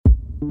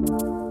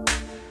All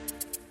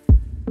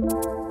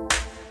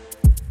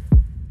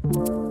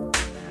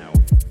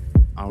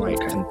right,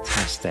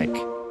 fantastic.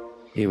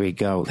 Here we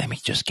go. Let me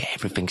just get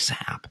everything set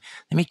up.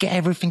 Let me get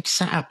everything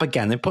set up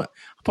again. And put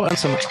on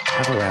some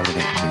other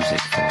relevant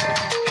music for you.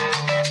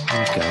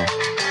 There we go.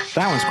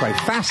 That one's quite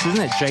fast, isn't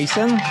it,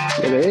 Jason?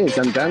 It is.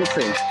 I'm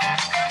dancing.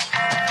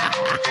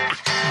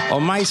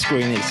 On my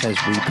screen, it says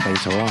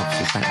replays are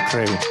off. Is that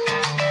true?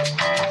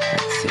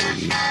 Let's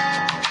see.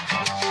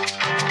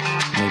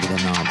 Maybe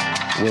they're not.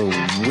 We'll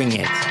wing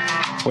it.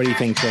 What do you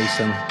think,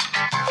 Jason?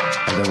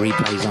 Are the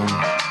replays on?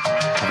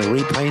 Are the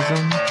replays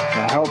on?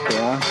 I hope they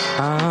are.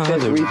 It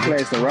says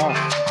replays are off.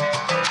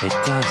 It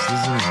does,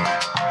 doesn't it?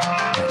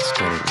 Let's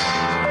get it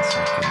ready 1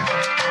 second.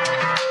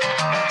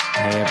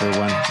 Hey,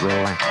 everyone,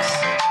 relax.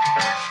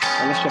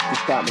 Unless you have to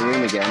start the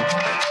room again.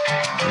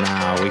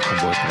 No, we can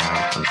work it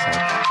out. 1 sec.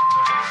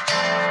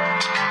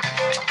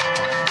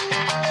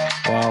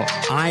 Well,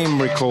 I'm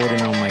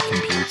recording on my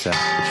computer,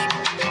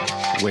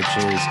 which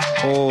is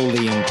all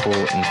the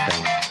important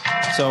thing.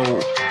 So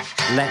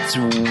let's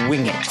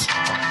wing it.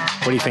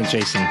 What do you think,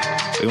 Jason?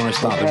 We want to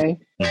start. Okay,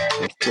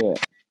 let's do it.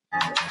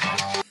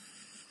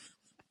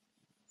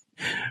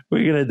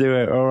 We're going to do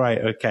it. All right.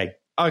 Okay.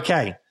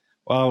 Okay.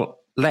 Well,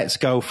 let's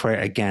go for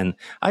it again.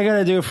 I got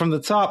to do it from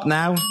the top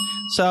now.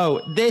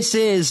 So this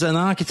is an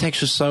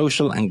Architecture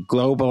Social and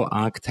Global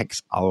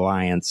Architects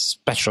Alliance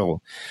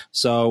special.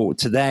 So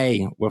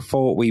today we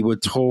thought we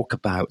would talk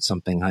about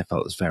something I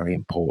felt was very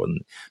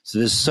important. So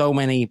there's so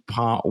many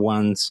part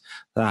ones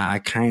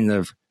that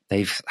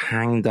they've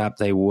hanged up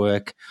their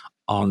work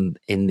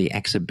in the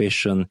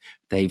exhibition.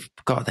 They've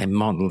got their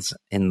models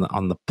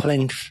on the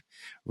plinth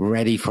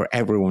ready for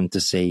everyone to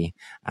see.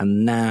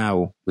 And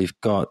now we've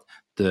got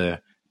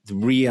the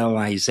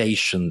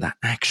realization that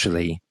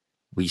actually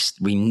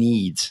we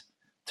need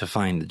to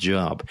find a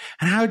job.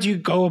 And how do you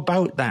go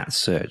about that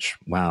search?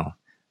 Well,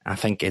 I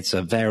think it's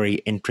a very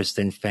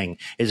interesting thing.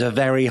 It's a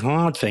very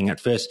hard thing at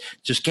first.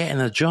 Just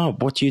getting a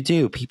job. What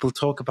do? People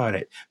talk about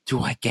it. Do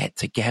I get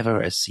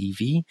together a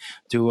CV?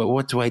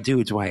 What do I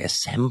do? Do I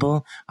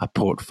assemble a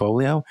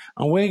portfolio?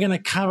 And we're going to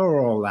cover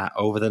all that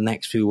over the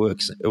next few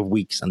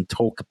weeks and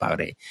talk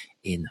about it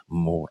in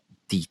more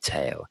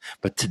detail.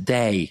 But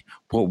today,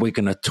 what we're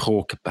going to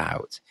talk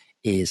about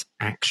is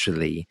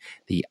actually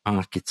the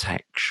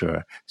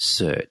architecture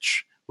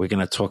search. We're going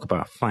to talk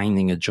about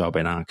finding a job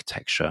in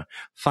architecture,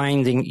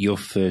 finding your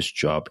first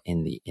job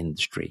in the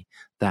industry.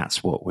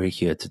 That's what we're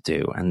here to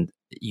do. And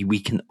we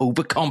can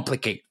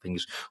overcomplicate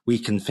things. We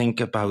can think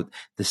about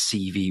the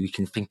CV. We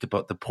can think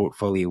about the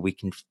portfolio. We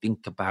can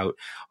think about,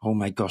 oh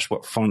my gosh,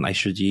 what font I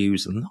should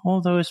use. And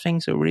all those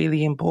things are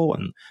really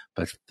important.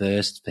 But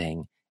first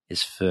thing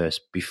is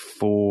first,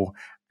 before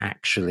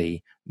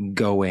actually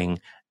going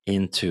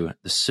into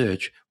the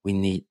search, we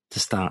need to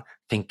start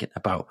thinking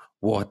about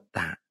what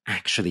that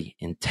actually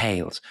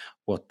entails,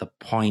 what the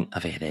point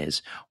of it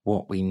is,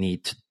 what we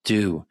need to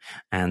do.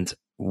 And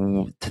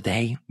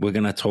today we're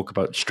going to talk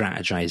about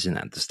strategizing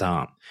at the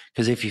start.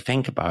 Because if you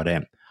think about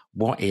it,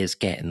 what is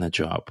getting the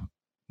job?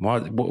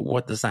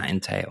 What does that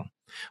entail?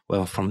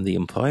 Well, from the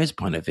employer's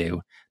point of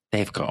view,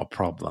 they've got a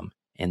problem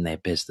in their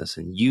business,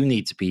 and you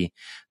need to be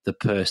the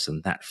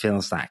person that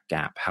fills that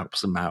gap,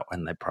 helps them out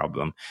in their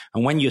problem.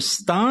 And when you're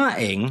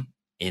starting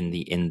in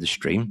the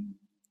industry,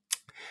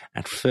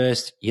 at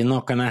first, you're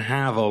not going to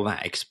have all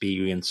that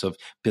experience of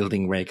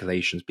building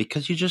regulations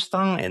because you're just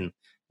starting.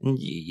 And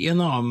you're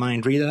not a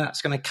mind reader.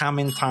 That's going to come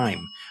in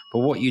time. But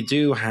what you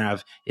do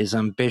have is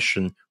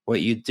ambition. What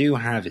you do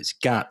have is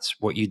guts.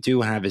 What you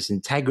do have is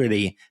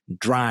integrity,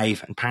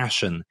 drive, and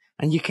passion.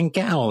 And you can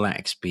get all that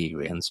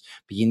experience,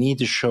 but you need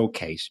to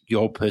showcase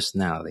your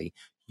personality,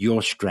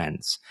 your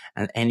strengths,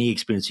 and any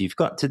experience you've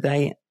got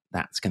today.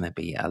 That's going to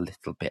be a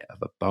little bit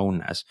of a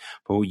bonus.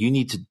 But you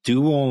need to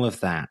do all of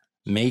that.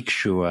 Make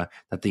sure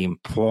that the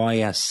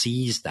employer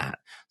sees that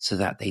so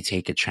that they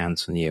take a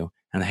chance on you.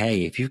 And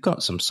hey, if you've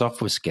got some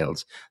software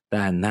skills,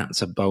 then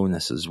that's a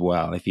bonus as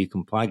well. If you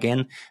can plug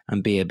in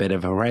and be a bit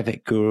of a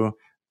Revit guru,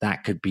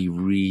 that could be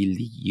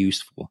really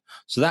useful.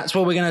 So that's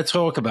what we're going to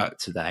talk about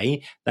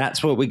today.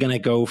 That's what we're going to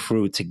go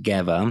through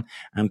together.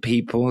 And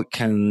people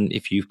can,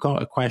 if you've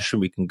got a question,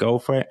 we can go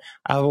for it.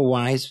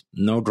 Otherwise,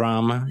 no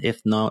drama. If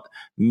not,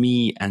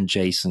 me and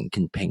Jason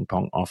can ping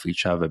pong off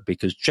each other,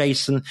 because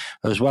Jason,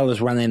 as well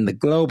as running the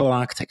Global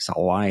Architects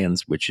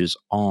Alliance, which is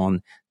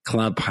on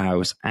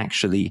Clubhouse,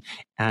 actually,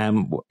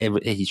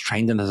 he's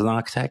trained as an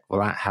architect. Well,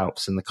 that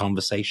helps in the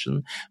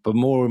conversation. But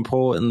more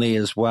importantly,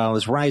 as well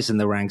as rising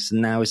the ranks,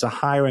 and now is a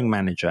hiring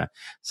manager,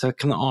 so it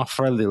can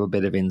offer a little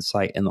bit of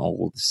insight in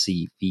all the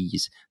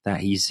CVs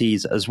that he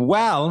sees, as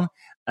well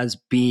as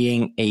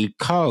being a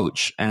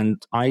coach.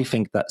 And I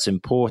think that's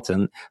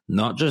important,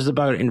 not just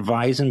about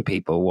advising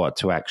people what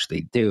to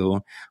actually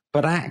do,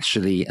 but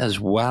actually,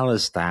 as well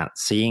as that,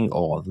 seeing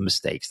all the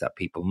mistakes that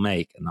people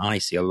make. And I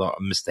see a lot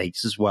of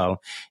mistakes as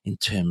well in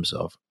terms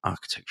of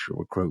architectural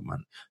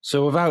recruitment.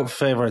 So without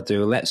further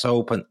ado, let's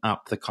open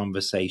up the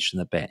conversation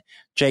a bit.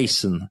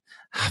 Jason,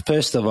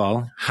 first of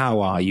all,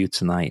 how are you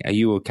tonight? Are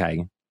you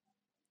okay?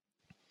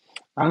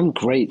 I'm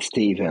great,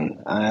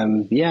 Stephen.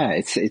 Yeah,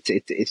 it's.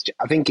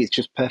 I think it's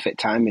just perfect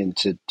timing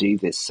to do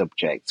this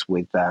subject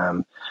with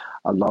a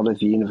lot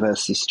of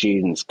university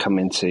students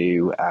coming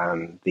to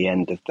the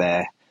end of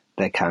their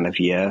kind of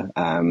year,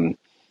 and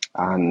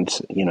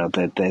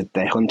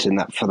they're hunting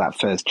that for that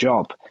first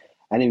job.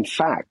 And in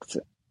fact,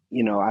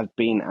 I've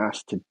been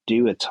asked to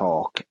do a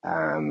talk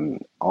on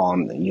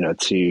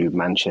to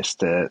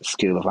Manchester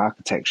School of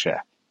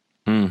Architecture,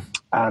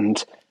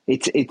 and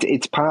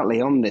it's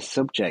partly on this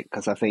subject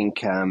because I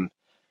think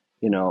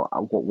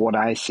what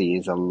I see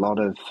is a lot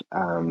of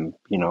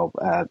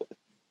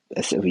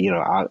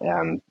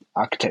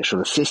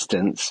architectural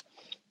assistants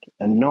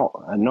are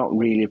not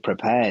really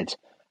prepared.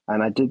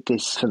 And I did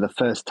this for the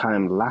first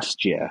time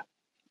last year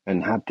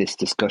and had this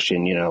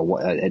discussion,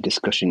 a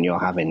discussion you're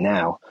having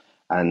now.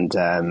 And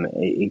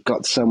it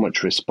got so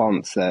much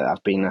response that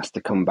I've been asked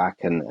to come back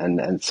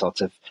and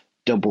sort of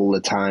double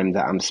the time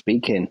that I'm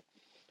speaking,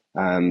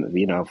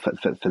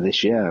 for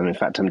this year. And in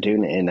fact, I'm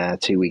doing it in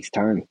 2 weeks'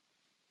 time.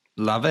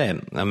 Love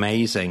it.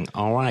 Amazing.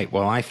 All right.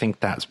 Well, I think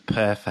that's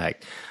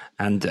perfect.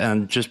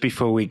 And just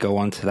before we go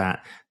on to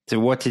that, so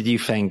what did you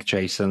think,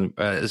 Jason,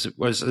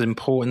 was as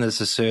important as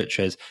the search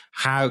is?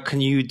 How can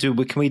we do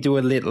a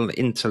little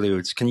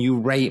interlude? Can you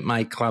rate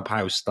my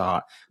Clubhouse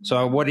start?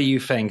 So what do you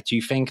think? Do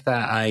you think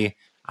that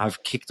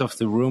I've kicked off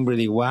the room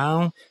really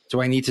well?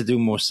 Do I need to do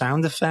more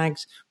sound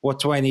effects? What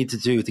do I need to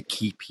do to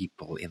keep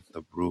people in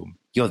the room?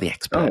 You're the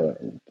expert.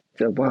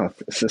 Well,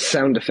 so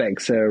sound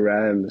effects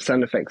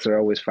are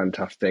always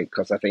fantastic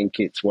because I think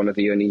it's one of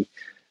the only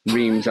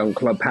rooms on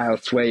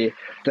Clubhouse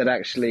that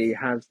actually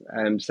has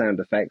sound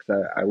effects.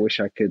 I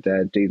wish I could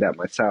do that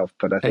myself,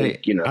 but I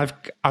think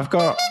I've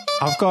got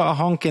a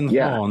honking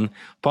horn,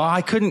 but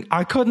I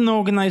couldn't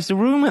organize the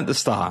room at the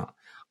start.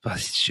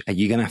 But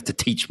you're gonna have to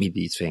teach me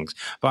these things.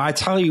 But I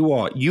tell you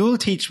what, you'll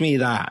teach me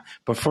that.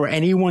 But for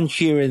anyone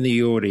here in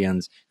the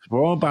audience,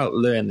 we're all about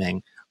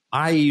learning.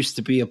 I used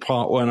to be a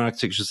part 1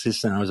 architectural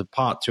assistant. I was a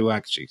part 2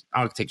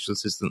 architectural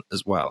assistant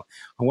as well.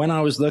 And when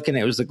I was looking,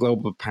 it was the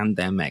global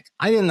pandemic.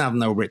 I didn't have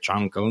no rich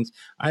uncles.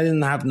 I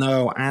didn't have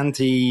no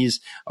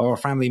aunties or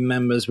family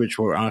members which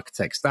were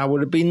architects. That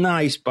would have been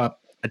nice, but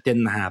I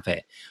didn't have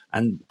it.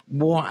 And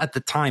what at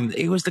the time,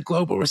 it was the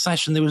global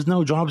recession. There was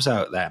no jobs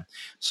out there.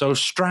 So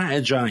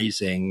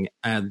strategizing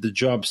the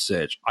job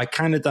search, I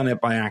kind of done it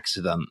by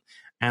accident.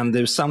 And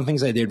there were some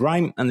things I did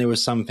right, and there were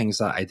some things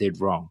that I did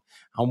wrong.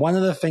 And one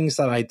of the things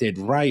that I did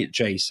right,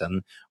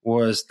 Jason,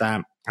 was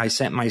that I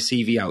sent my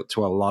CV out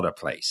to a lot of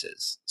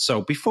places.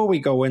 So before we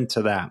go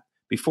into that,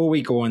 before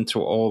we go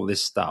into all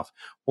this stuff,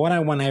 what I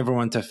want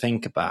everyone to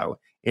think about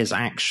is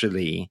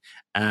actually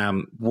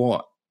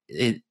what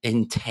it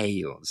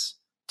entails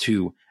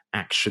to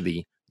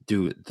actually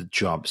do the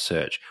job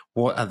search.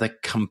 What are the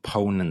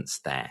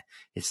components there?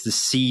 It's the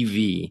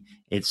CV,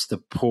 it's the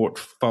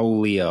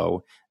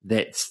portfolio,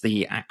 that's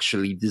the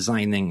actually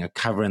designing a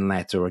covering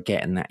letter or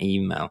getting that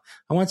email.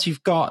 And once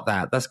you've got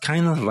that, that's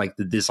kind of like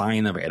the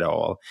design of it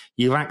all.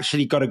 You've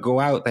actually got to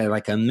go out there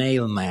like a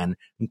mailman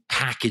and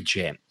package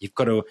it. You've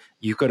got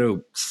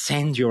to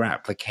send your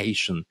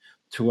application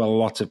to a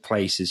lot of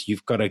places.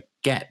 You've got to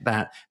get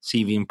that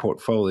CV and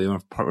portfolio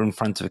in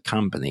front of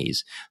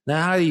companies.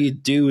 Now, how do you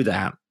do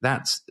that?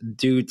 That's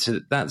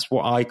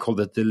what I call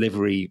the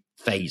delivery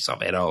phase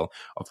of it all,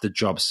 of the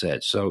job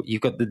search. So you've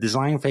got the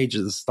design phase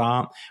at the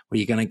start where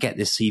you're going to get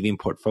this CV and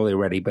portfolio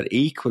ready, but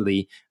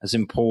equally as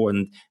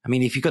important, I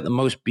mean, if you've got the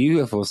most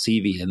beautiful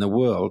CV in the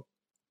world,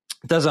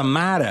 it doesn't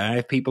matter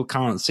if people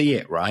can't see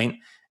it, right?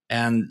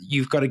 And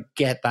you've got to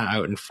get that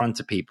out in front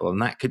of people. And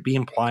that could be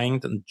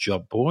implying on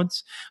job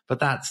boards,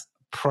 but that's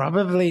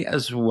probably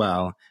as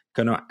well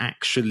going to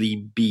actually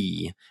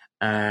be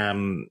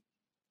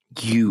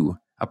you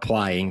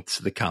applying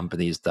to the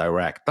companies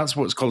direct. That's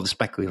what's called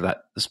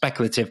the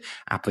speculative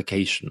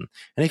application.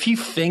 And if you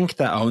think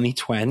that only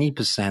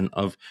 20%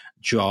 of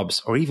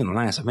jobs, or even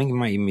less, I think it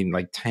might even mean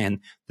like 10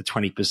 to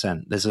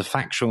 20%, there's a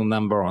factual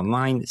number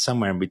online, it's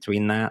somewhere in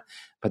between that,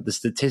 but the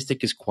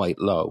statistic is quite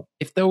low.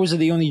 If those are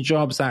the only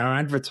jobs that are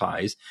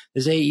advertised,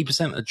 there's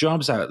 80% of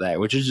jobs out there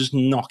which are just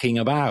knocking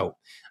about.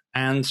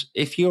 And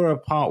if you're a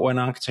part 1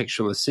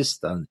 architectural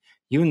assistant,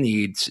 you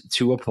need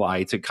to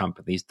apply to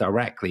companies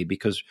directly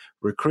because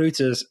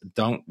recruiters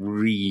don't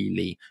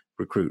really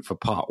recruit for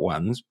part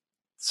 1s.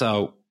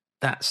 So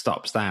that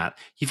stops that.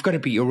 You've got to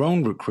be your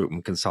own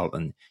recruitment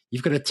consultant.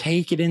 You've got to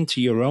take it into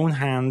your own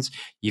hands.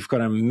 You've got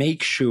to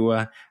make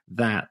sure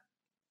that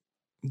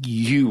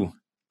you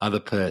are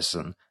the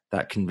person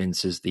that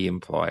convinces the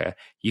employer.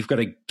 You've got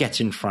to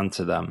get in front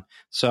of them.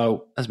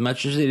 So as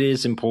much as it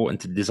is important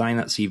to design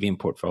that CV and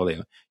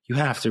portfolio, you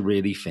have to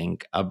really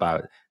think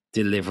about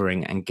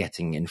delivering and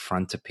getting in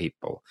front of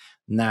people.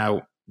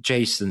 Now,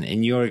 Jason,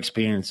 in your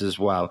experience as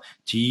well,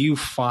 do you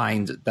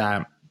find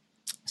that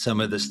some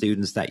of the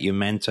students that you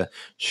mentor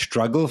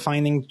struggle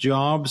finding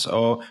jobs,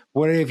 or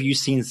where have you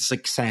seen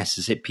success?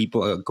 Is it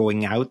people are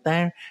going out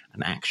there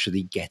and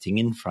actually getting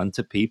in front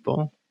of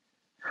people?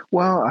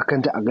 Well, I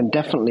can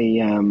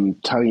definitely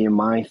tell you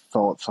my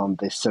thoughts on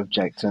this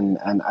subject, and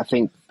I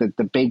think that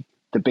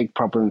the the big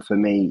problem for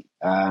me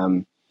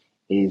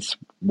is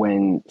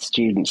when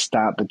students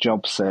start the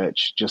job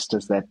search just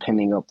as they're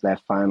pinning up their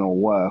final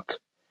work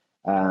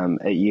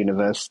at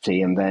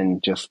university, and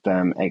then just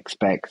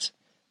expect,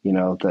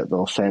 that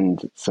they'll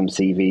send some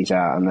CVs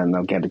out and then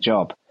they'll get a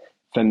job.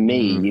 For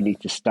me, you need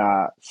to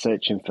start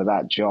searching for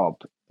that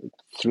job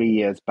 3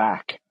 years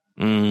back,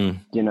 and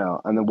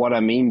then what I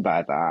mean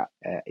by that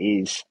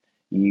is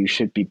you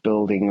should be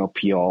building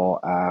up your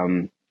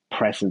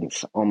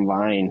presence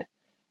online,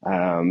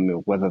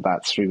 whether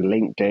that's through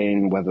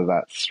LinkedIn, whether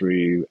that's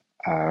through,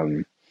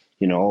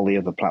 all the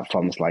other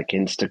platforms like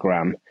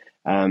Instagram,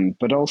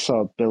 but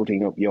also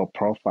building up your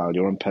profile,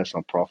 your own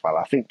personal profile.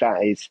 I think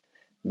that is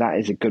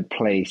a good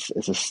place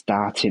as a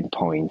starting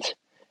point.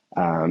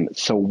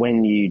 So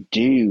when you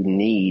do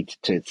need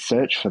to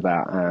search for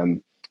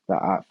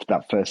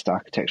that first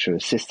architecture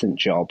assistant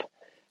job,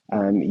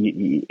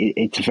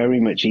 it's very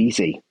much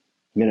easy,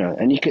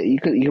 and you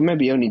can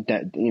maybe only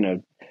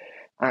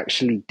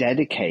actually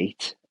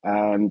dedicate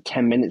 10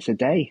 minutes a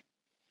day.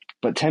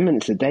 But 10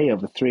 minutes a day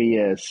over 3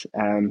 years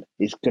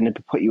is going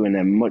to put you in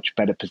a much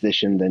better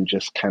position than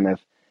just kind of,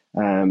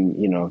 and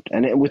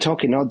we're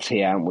talking odds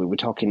here, aren't we? We're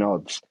talking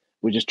odds.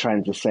 We're just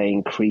trying to say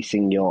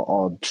increasing your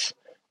odds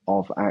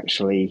of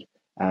actually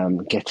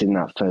getting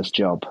that first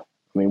job.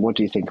 I mean, what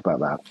do you think about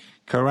that?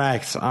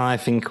 Correct. I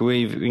think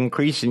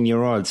increasing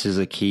your odds is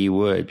a key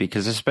word,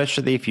 because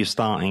especially if you're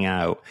starting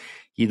out,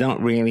 you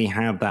don't really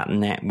have that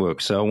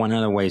network. So one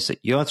of the ways that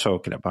you're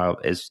talking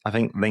about is, I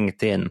think,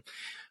 LinkedIn.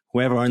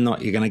 Whether or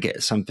not you're going to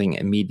get something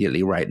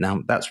immediately right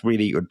now, that's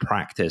really good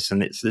practice.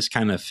 And it's this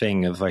kind of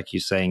thing of, like you're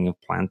saying, of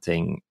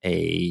planting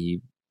a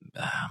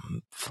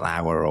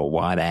flower or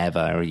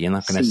whatever. You're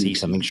not going to see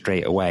something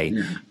straight away.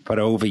 But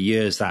over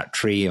years, that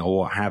tree or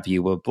what have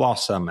you will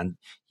blossom, and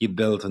you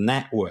build a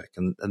network.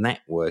 And the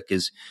network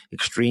is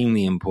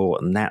extremely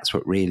important. That's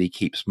what really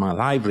keeps my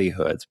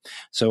livelihood.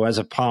 So as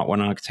a Part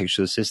 1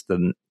 architectural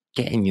assistant,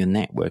 getting your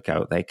network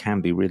out there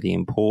can be really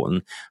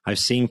important. I've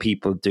seen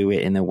people do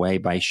it in a way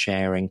by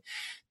sharing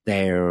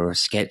their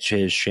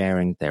sketches,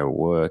 sharing their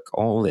work.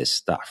 All this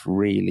stuff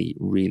really,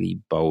 really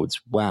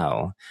bodes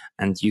well.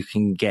 And you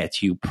can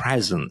get you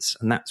presence.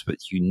 And that's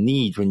what you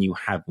need when you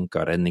haven't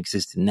got an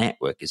existing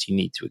network, is you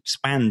need to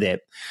expand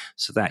it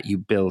so that you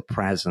build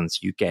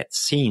presence. You get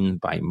seen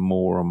by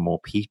more and more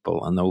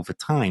people. And over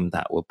time,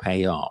 that will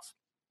pay off.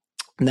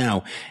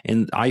 Now,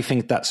 I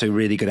think that's a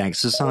really good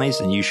exercise,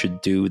 and you should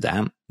do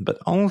that. But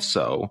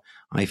also,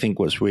 I think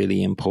what's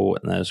really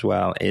important as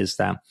well is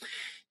that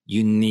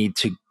you need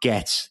to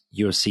get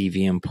your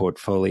CV and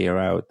portfolio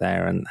out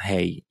there. And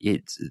hey,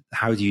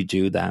 how do you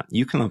do that?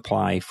 You can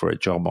apply for a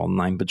job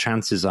online, but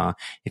chances are,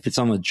 if it's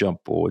on a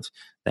job board,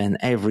 then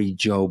every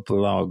Joe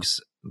Blogs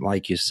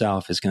like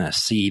yourself is going to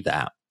see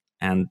that.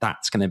 And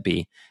that's going to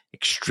be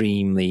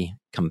extremely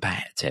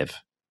competitive,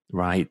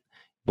 right?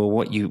 But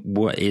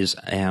what is,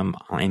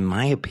 in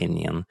my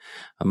opinion,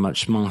 a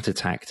much smarter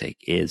tactic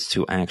is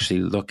to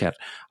actually look at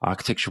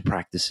architectural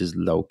practices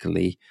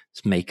locally,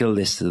 make a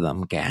list of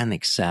them, get an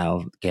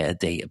Excel, get a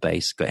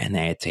database, get an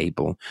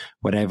Airtable,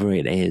 whatever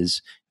it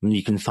is. And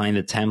you can find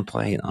a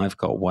template. I've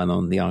got one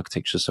on the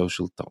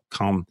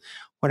architecturesocial.com.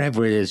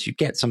 Whatever it is, you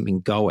get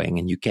something going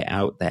and you get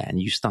out there and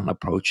you start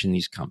approaching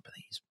these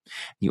companies.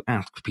 You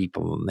ask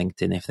people on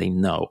LinkedIn if they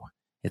know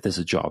if there's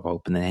a job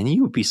opening, and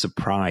you would be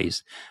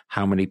surprised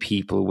how many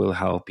people will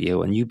help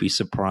you. And you'd be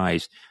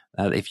surprised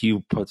that if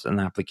you put an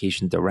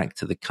application direct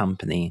to the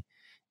company,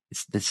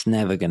 it's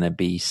never going to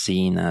be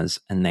seen as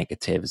a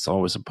negative. It's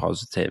always a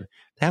positive.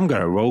 They haven't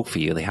got a role for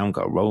you.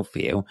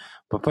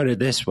 But put it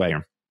this way.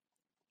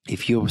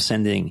 If you're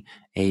sending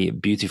a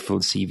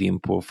beautiful CV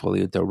and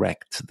portfolio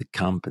direct to the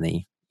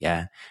company,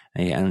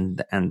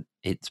 and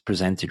it's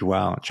presented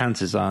well,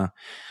 chances are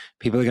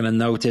people are going to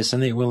notice,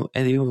 and it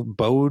will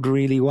bode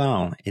really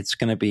well. It's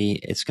going to be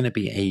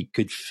a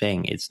good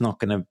thing. It's not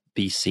going to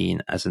be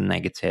seen as a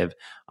negative.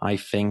 I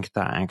think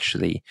that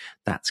actually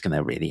that's going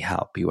to really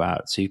help you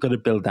out. So you've got to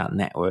build that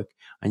network,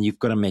 and you've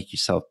got to make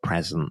yourself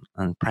present.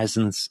 And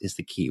presence is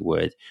the key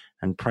word.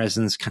 And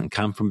presence can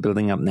come from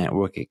building up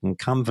network. It can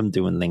come from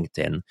doing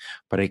LinkedIn,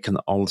 but it can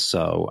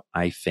also,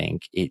 I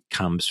think, it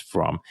comes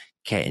from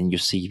getting your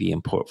CV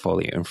and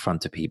portfolio in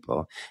front of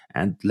people.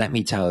 And let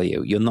me tell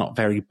you, you're not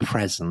very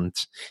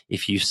present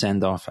if you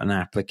send off an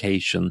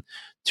application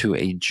to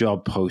a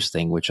job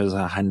posting, which has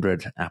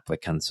 100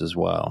 applicants as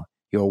well.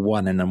 You're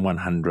 1 in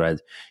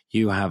 100.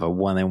 You have a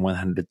 1 in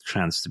 100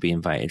 chance to be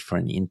invited for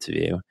an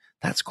interview.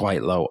 That's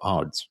quite low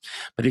odds.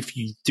 But if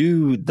you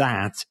do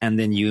that and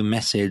then you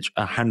message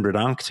 100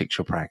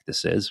 architectural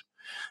practices,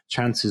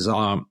 chances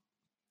are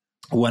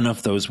one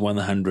of those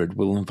 100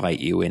 will invite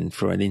you in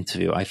for an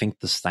interview. I think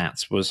the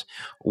stats was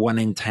 1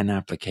 in 10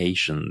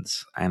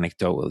 applications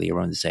anecdotally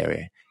around this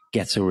area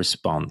gets a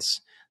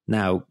response.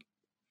 Now,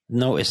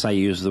 notice I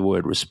use the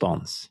word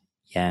response.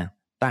 Yeah,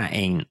 that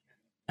ain't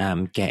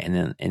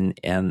getting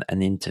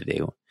an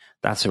interview.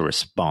 That's a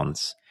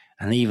response.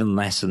 And even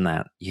less than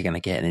that, you're going to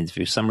get an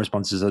interview. Some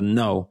responses are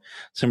no.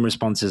 Some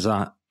responses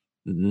are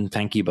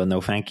thank you, but no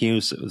thank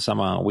you. Some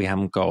are we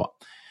haven't got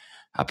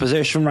a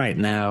position right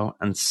now,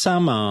 and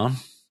some are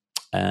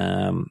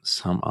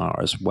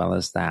as well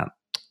as that.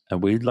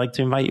 And we'd like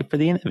to invite you for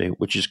the interview,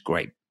 which is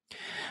great.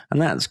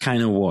 And that's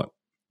kind of what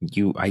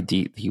you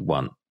ideally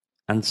want.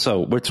 And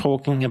so we're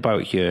talking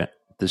about here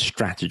the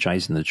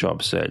strategizing the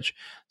job search.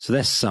 So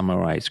let's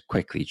summarize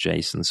quickly,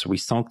 Jason. So we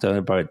talked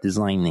about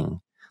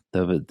designing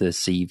the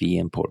CV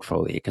and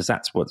portfolio, because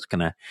that's what's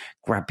going to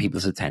grab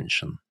people's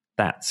attention.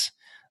 That's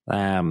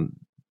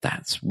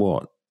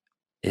what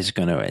is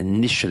going to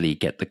initially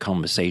get the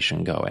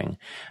conversation going.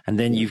 And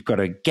then you've got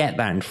to get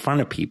that in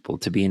front of people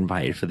to be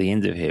invited for the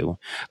interview.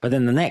 But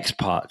then the next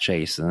part,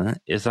 Jason,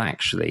 is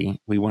actually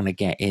we want to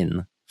get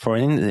in for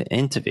an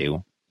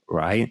interview,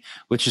 right?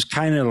 Which is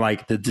kind of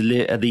like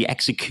the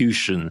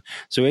execution.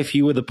 So if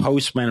you were the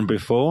postman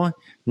before,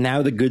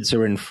 now the goods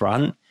are in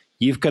front.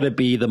 You've got to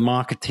be the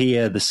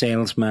marketeer, the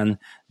salesman,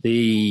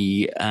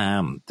 the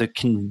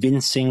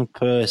convincing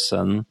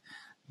person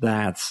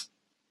that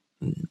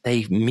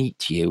they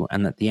meet you,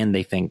 and at the end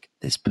they think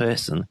this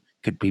person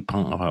could be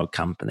part of our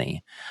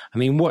company. I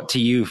mean, what do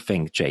you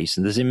think,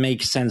 Jason? Does it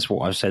make sense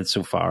what I've said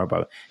so far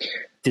about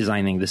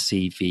designing the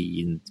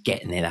CV and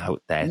getting it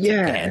out there to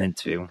get an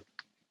interview?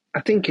 I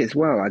think as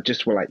well, I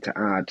just would like to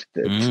add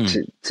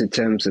that to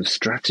terms of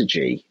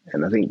strategy,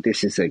 and I think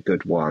this is a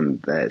good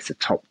one. There's a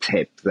top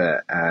tip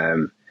that,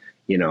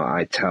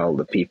 I tell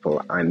the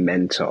people I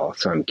mentor,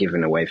 so I'm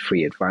giving away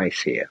free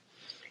advice here,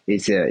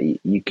 is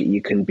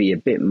you can be a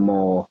bit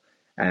more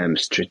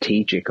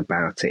strategic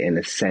about it, in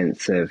a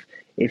sense of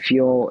if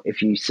you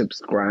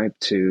subscribe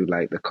to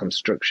like the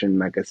construction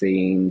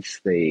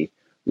magazines, the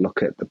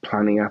look at the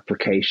planning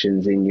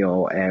applications in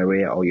your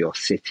area or your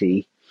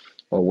city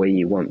or where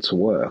you want to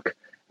work,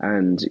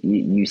 and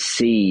you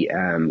see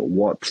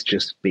what's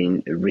just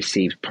been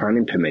received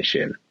planning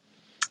permission,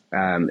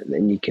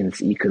 then you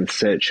can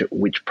search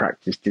which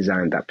practice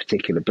designed that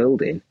particular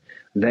building.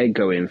 They're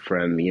going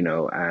from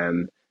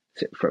from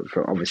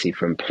obviously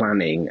from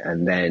planning,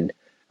 and then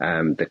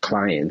the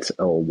client,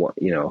 or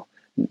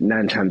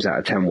 9 times out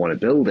of 10 want to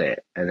build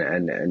it, and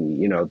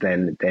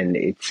then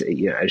it's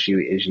as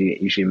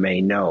you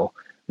may know,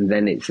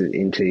 then it's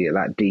into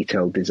that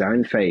detailed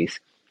design phase,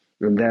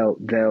 and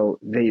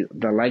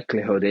the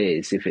likelihood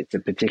is, if it's a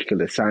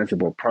particular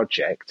sizable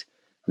project,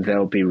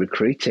 they'll be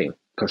recruiting,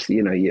 because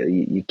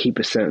you keep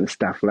a certain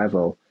staff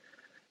level.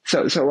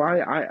 So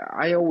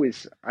I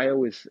always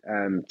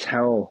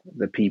tell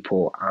the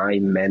people I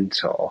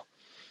mentor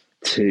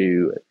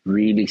to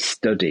really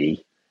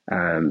study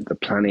the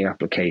planning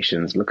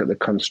applications, look at the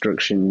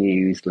construction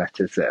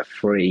newsletters that are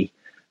free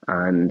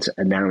and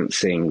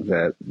announcing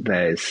that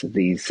there's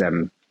these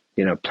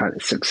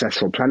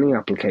successful planning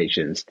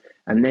applications,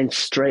 and then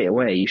straight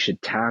away you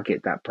should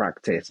target that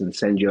practice and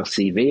send your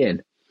CV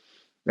in.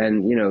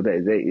 And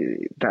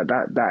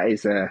that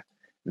is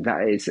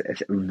a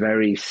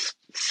very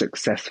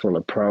successful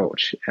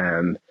approach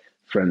from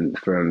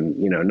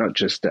not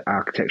just the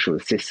architectural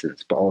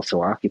assistants but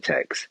also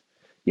architects.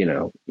 I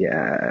don't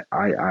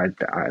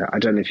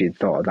know if you'd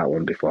thought of that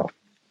one before.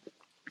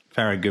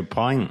 Very good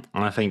point.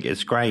 And I think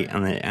it's great,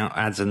 and it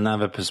adds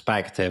another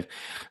perspective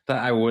that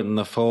I wouldn't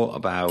have thought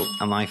about.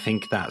 And I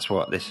think that's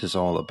what this is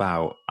all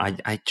about.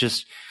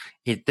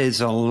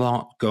 There's a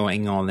lot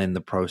going on in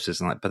the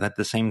process, but at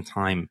the same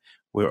time,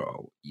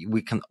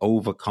 we can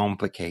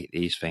overcomplicate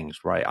these things,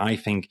 right? I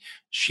think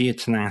sheer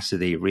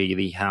tenacity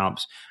really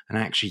helps, and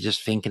actually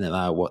just thinking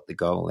about what the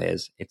goal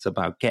is. It's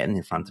about getting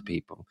in front of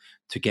people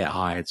to get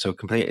hired. So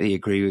completely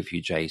agree with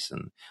you,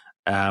 Jason.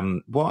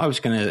 What I was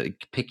going to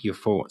pick your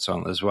thoughts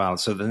on as well.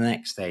 So the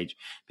next stage,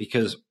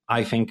 because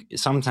I think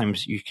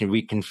sometimes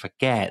we can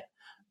forget,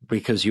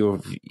 because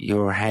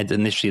your head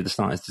initially at the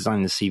start is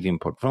designing the CV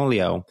and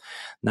portfolio.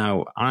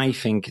 Now, I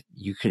think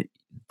you could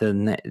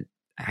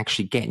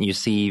actually getting your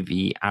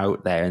CV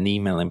out there and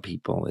emailing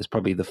people is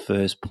probably the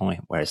first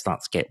point where it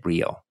starts to get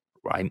real,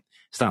 right?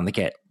 Starting to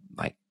get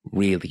like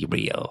really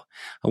real.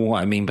 And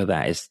what I mean by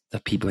that is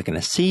that people are going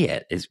to see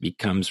it.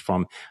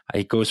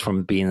 It goes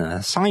from being an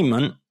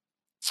assignment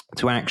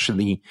to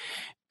actually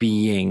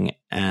being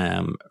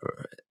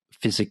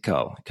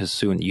physical, because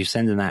soon you're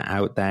sending that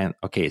out there.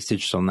 Okay, it's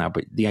digital now,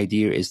 but the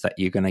idea is that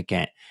you're going to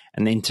get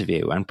an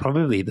interview, and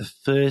probably the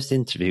first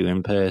interview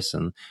in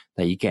person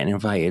that you get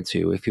invited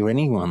to. If you're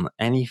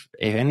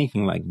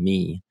anything like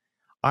me,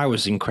 I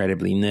was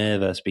incredibly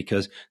nervous,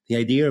 because the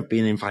idea of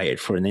being invited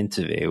for an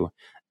interview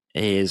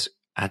is,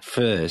 at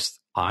first,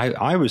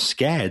 I was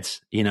scared.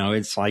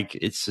 It's like,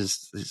 it's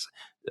just this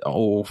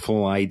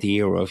awful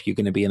idea of you're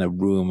going to be in a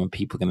room and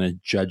people are going to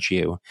judge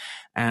you.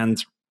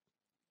 And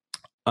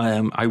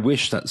I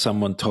wish that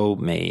someone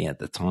told me at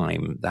the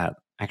time that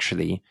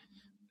actually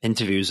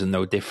interviews are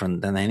no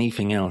different than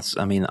anything else.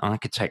 I mean,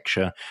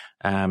 architecture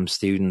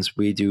students,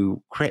 we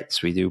do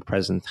crits, we do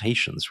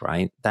presentations,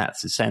 right?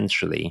 That's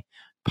essentially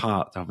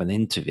part of an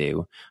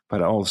interview,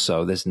 but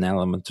also there's an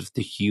element of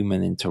the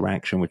human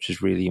interaction, which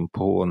is really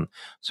important.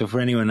 So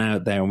for anyone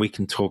out there, and we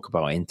can talk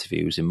about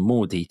interviews in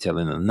more detail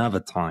in another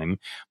time,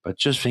 but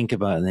just think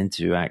about an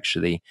interview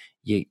actually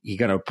you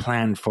got to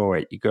plan for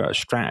it. You got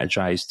to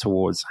strategize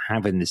towards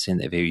having this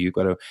interview. You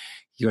got to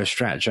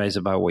strategize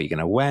about what you're going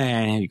to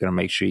wear. You got to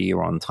make sure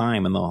you're on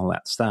time and all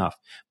that stuff.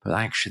 But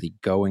actually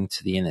going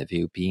to the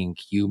interview, being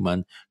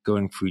human,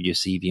 going through your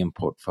CV and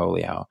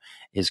portfolio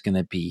is going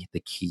to be the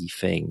key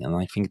thing. And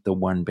I think the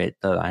one bit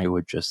that I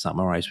would just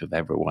summarize with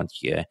everyone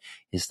here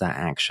is that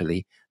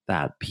actually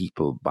that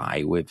people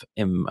buy with,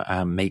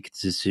 make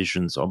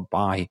decisions or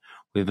buy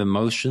with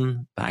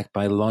emotion backed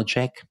by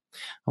logic.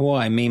 And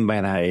what I mean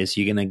by that is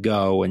you're going to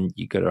go and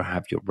you got to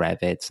have your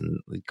Revit and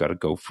you got to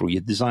go through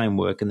your design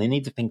work, and they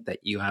need to think that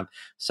you have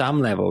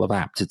some level of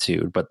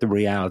aptitude. But the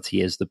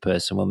reality is the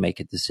person will make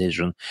a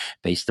decision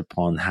based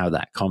upon how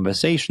that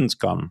conversation's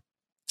gone,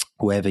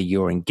 whether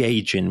you're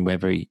engaging,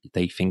 whether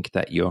they think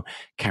that you're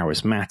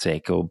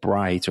charismatic or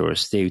bright or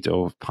astute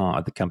or part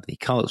of the company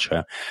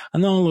culture.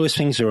 And all those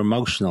things are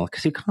emotional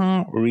because you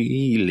can't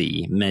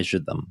really measure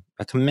them.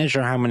 I can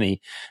measure how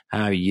many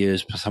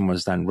years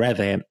someone's done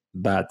Revit,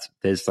 but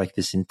there's like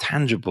this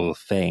intangible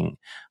thing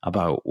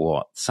about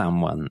what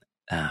someone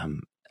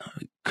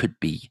could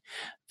be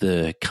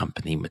the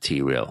company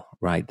material,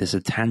 right? There's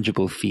a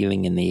tangible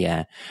feeling in the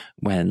air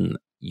when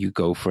you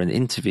go for an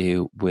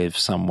interview with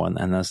someone,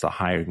 and as the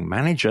hiring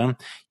manager,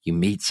 you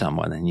meet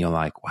someone and you're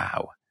like,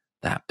 wow,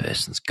 that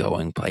person's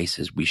going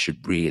places. We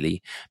should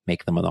really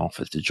make them an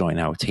offer to join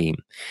our team.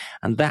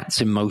 And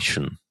that's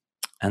emotion.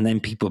 And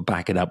then people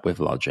back it up with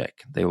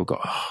logic. They will go,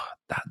 oh,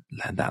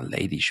 that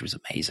lady, she was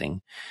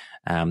amazing.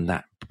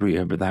 That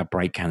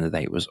bright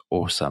candidate was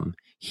awesome.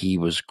 He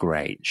was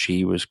great.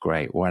 She was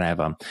great,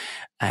 whatever.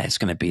 It's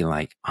going to be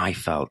like, I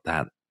felt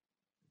that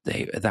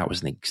that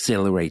was an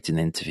exhilarating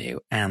interview,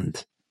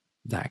 and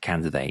that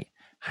candidate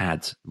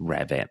had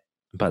Revit.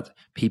 But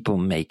people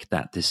make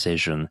that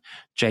decision.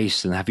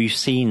 Jason, have you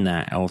seen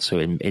that also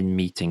in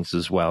meetings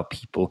as well?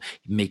 People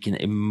making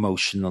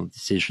emotional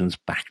decisions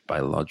backed by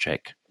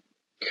logic.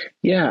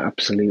 Yeah,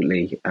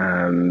 absolutely.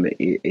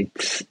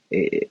 It's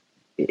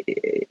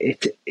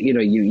you know,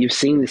 you've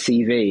seen the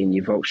CV and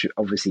you've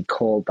obviously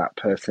called that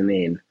person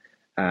in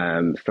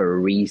for a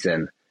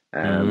reason.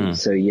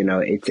 So, you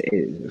know,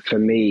 for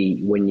me,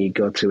 when you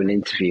go to an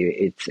interview,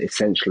 it's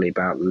essentially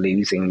about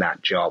losing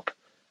that job,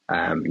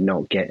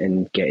 not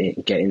getting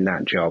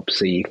that job.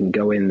 So you can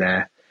go in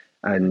there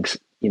and,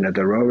 you know,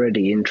 they're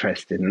already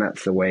interested, and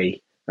that's the way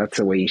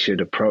you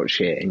should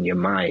approach it in your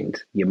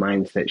mind. Your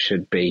mindset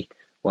should be,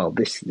 well,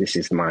 this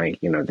is my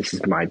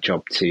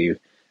job to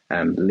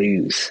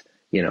lose.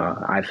 You know,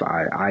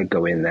 I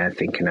go in there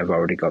thinking I've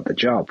already got the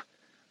job,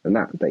 and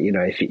that you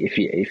know, if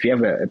you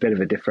have a bit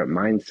of a different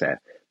mindset.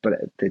 But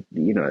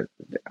you know,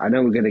 I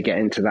know we're going to get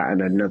into that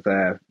in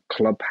another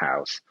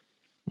clubhouse.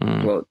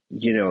 But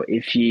you know,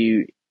 if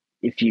you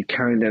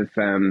kind of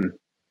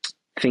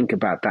think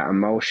about that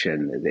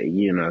emotion, that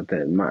you know,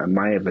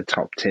 my other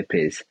top tip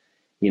is,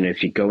 you know,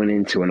 if you're going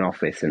into an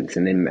office and it's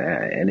an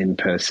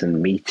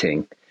in-person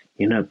meeting,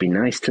 you know, be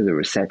nice to the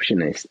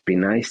receptionist, be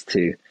nice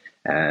to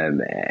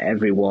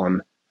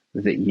everyone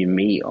that you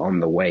meet on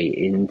the way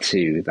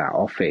into that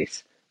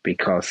office,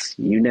 because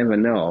you never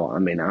know. I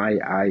mean,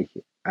 I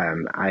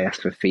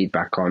ask for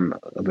feedback on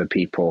other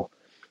people,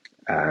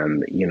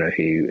 you know,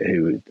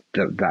 who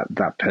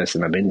that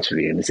person I'm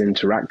interviewing has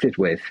interacted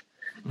with,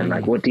 and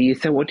like, what do you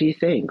think? What do you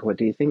think? What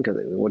do you think of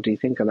it? What do you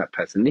think of that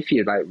person? If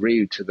you're like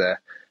rude to the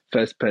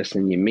first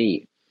person you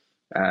meet,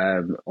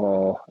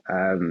 or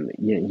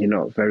you're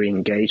not very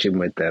engaging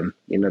with them,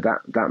 you know,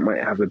 that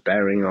might have a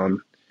bearing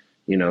on,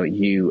 you know,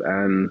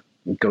 you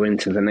going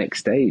to the next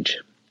stage.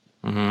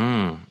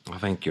 I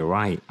think you're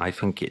right. I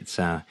think it's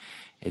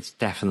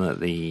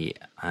definitely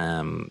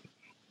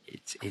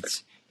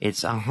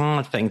it's a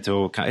hard thing to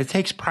overcome. It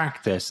takes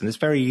practice, and it's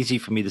very easy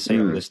for me to say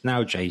all this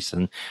now,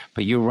 Jason.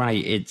 But you're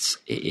right.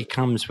 It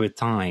comes with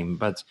time.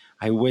 But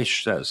I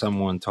wish that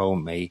someone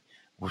told me,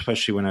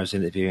 especially when I was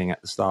interviewing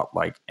at the start,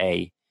 like,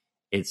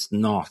 it's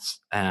not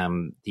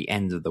the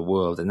end of the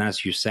world. And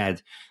as you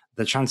said,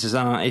 the chances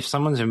are, if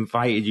someone's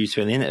invited you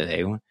to an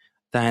interview,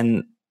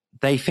 then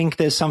they think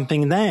there's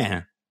something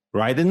there,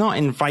 right? They're not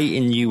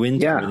inviting you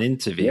into an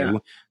interview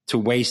to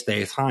waste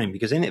their time,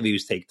 because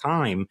interviews take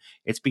time.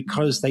 It's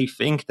because they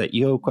think that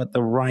you've got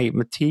the right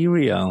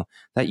material,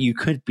 that you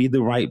could be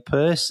the right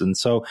person.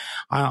 So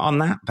on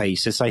that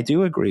basis, I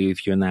do agree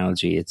with your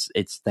analogy.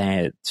 It's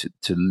there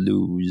to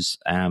lose,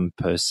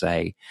 per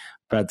se.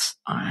 But,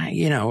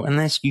 you know,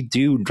 unless you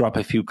do drop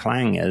a few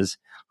clangers,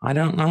 I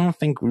don't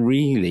think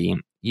really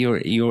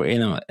you're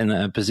in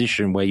a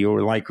position where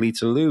you're likely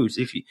to lose.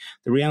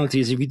 The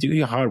reality is, if you do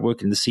your hard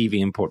work in the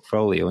CV and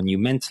portfolio and you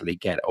mentally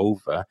get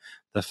over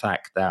the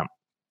fact that,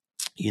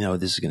 you know,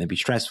 this is going to be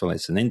stressful,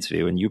 it's an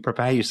interview, and you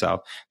prepare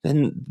yourself,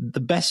 then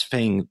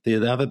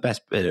the other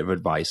best bit of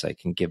advice I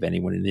can give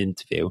anyone in an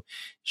interview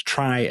is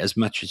try as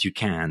much as you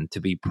can to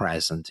be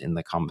present in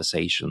the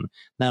conversation.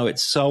 Now,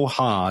 it's so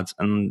hard,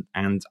 and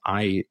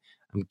I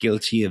I'm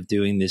guilty of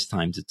doing this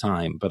time to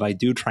time, but I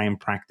do try and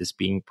practice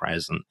being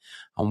present.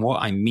 And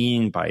what I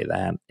mean by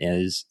that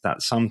is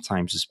that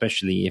sometimes,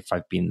 especially if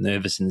I've been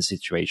nervous in a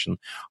situation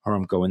or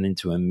I'm going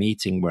into a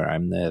meeting where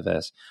I'm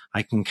nervous,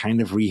 I can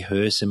kind of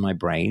rehearse in my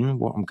brain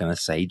what I'm going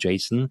to say,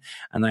 Jason.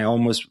 And I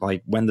almost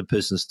like when the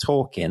person's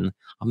talking,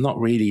 I'm not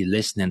really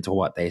listening to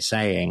what they're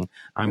saying.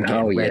 I'm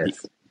getting ready.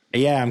 Yes.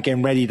 Yeah, I'm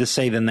getting ready to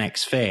say the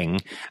next thing.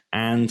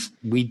 And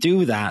we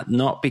do that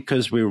not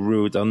because we're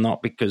rude or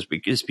not because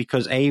it's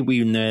because A,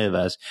 we're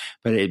nervous,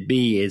 but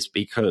B, it's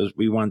because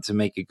we want to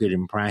make a good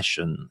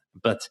impression.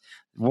 But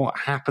what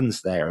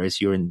happens there is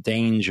you're in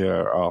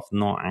danger of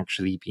not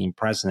actually being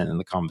present in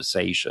the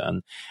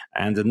conversation.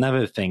 And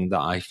another thing that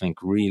I think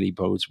really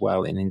bodes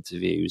well in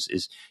interviews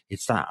is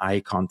it's that eye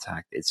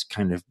contact. It's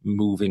kind of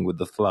moving with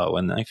the flow.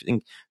 And I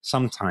think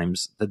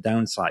sometimes the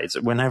downsides,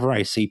 whenever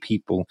I see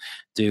people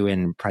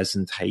doing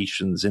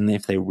presentations and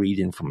if they're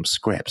reading from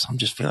scripts, I'm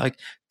just feel like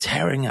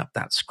tearing up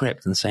that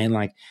script and saying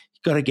like,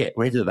 you got to get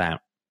rid of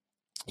that.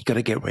 You got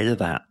to get rid of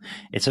that.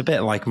 It's a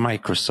bit like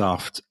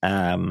Microsoft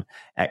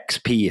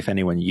XP. If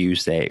anyone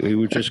used it, we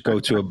would just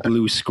go to a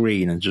blue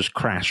screen and just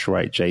crash.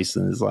 Right,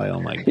 Jason? It's like, oh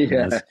my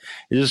goodness,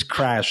 it just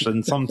crashed.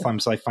 And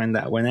sometimes I find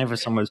that whenever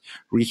someone's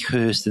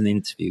rehearsed an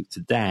interview to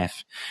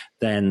death,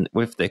 then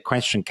if the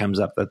question comes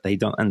up that they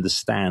don't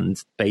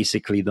understand,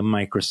 basically the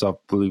Microsoft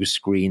blue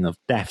screen of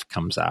death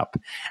comes up,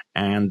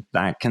 and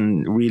that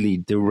can really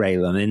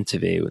derail an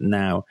interview.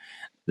 Now,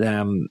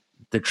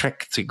 the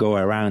trick to go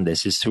around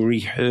this is to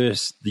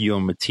rehearse your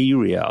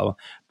material,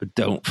 but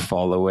don't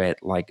follow it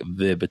like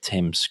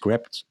verbatim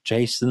script.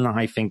 Jason,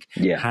 I think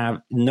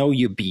know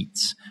your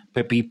beats,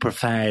 but be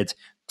prepared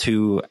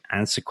to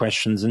answer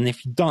questions. And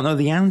if you don't know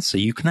the answer,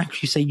 you can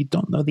actually say you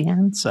don't know the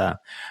answer.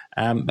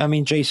 I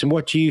mean, Jason,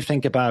 what do you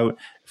think about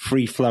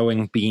free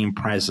flowing, being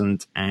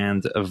present,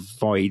 and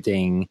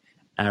avoiding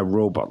a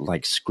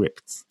robot-like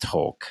script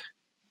talk?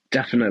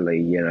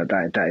 Definitely,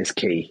 that is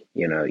key.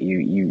 You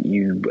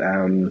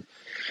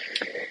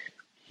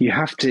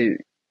have to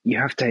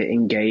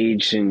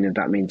engage, and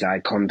that means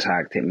eye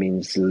contact. It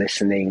means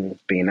listening,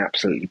 being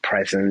absolutely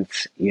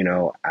present.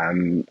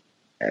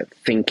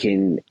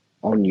 Thinking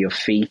on your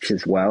feet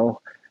as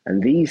well.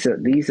 And these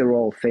are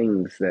all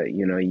things that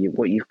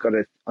what you've got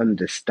to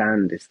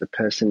understand is the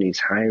person who's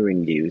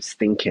hiring you is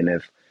thinking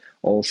of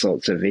all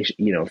sorts of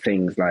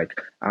things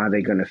like, are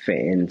they going to fit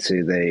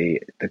into the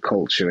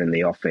culture in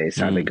the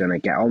office? Are they going to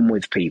get on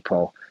with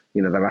people?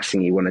 The last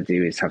thing you want to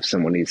do is have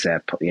someone who's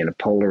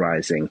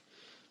polarizing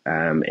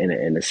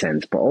in a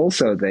sense. But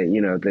also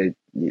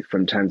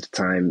from time to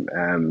time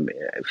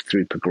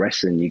through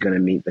progression, you're going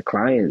to meet the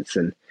clients,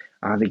 and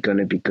are they going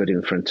to be good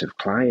in front of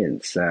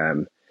clients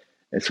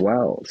as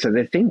well? So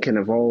they're thinking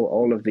of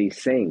all of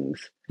these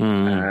things,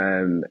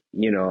 and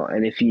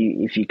if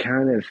you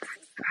kind of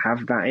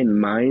have that in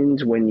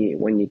mind when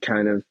you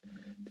kind of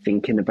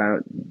thinking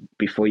about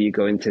before you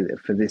go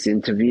for this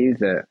interview,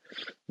 that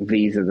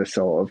these are the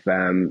sort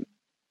of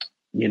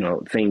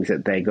things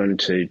that they're going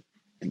to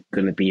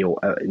be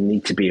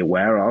need to be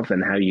aware of,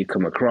 and how you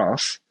come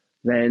across,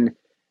 then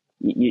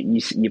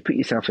you put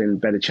yourself in a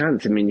better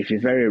chance. I mean, if you're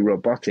very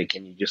robotic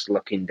and you're just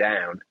looking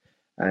down,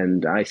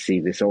 and I see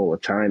this all the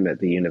time at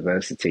the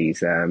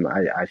universities,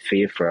 I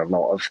fear for a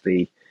lot of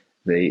the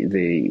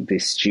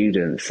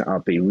students. I'll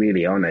be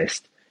really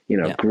honest.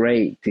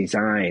 Great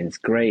designs,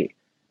 great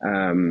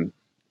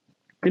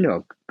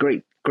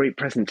great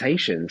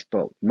presentations,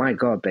 but my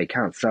God, they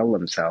can't sell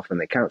themselves, and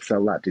they can't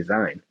sell that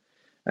design.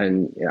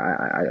 And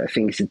I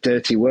think it's a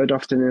dirty word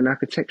often in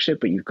architecture,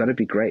 but you've got to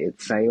be great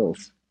at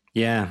sales.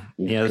 Yeah,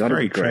 that's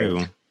very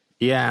true.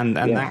 Yeah, and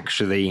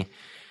actually,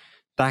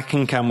 that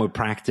can come with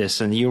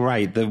practice. And you're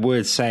right, the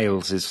word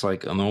sales is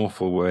like an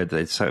awful word.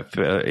 It's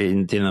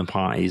in dinner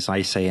parties,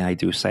 I say I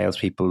do sales.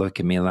 People look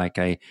at me like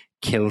I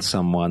kill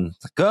someone.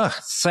 It's like, ugh,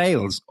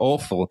 sales,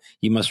 awful.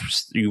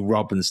 You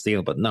rob and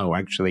steal. But no,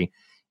 actually,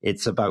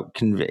 it's about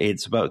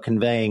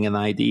conveying an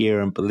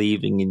idea and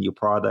believing in your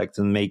product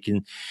and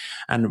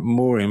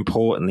more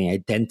importantly,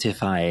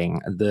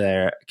 identifying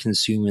their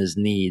consumers'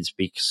 needs.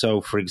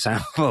 So, for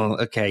example,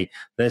 okay,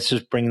 let's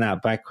just bring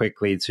that back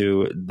quickly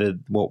to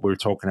what we're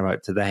talking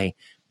about today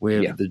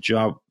with the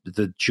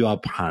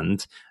job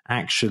hunt.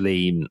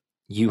 Actually,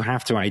 you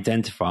have to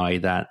identify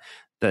that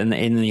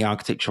in the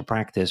architectural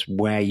practice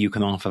where you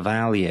can offer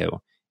value.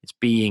 It's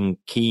being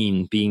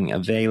keen, being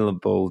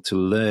available to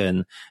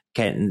learn,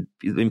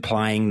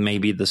 implying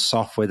maybe the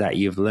software that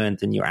you've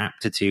learned and your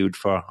aptitude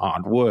for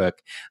hard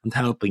work, and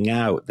helping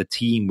out the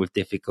team with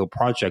difficult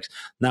projects.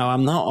 Now,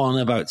 I'm not on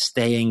about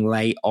staying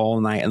late all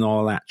night and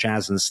all that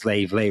jazz and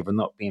slave labor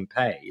not being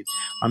paid.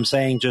 I'm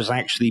saying just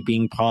actually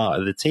being part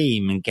of the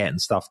team and getting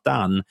stuff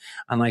done.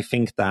 And I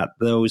think that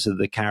those are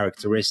the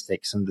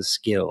characteristics and the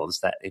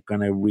skills that are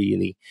going to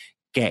really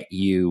get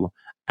you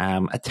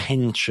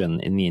attention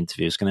in the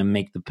interview. Is going to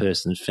make the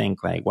person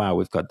think like, wow,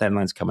 we've got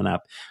deadlines coming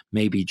up.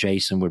 Maybe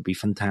Jason would be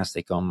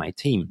fantastic on my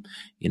team.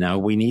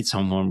 We need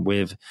someone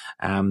with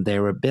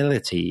their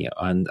ability.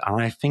 And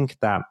I think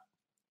that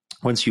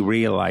once you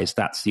realize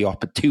that's the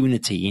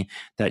opportunity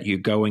that you're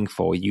going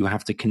for, you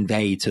have to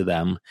convey to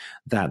them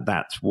that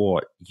that's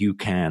what you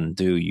can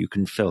do. You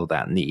can fill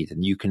that need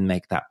and you can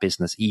make that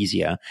business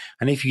easier.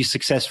 And if you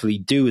successfully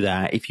do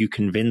that, if you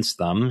convince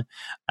them,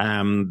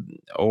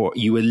 or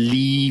you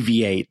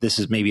alleviate, this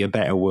is maybe a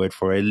better word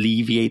for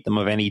alleviate them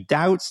of any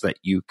doubts that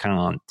you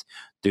can't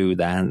do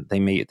that,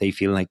 they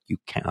feel like you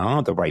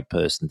are the right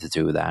person to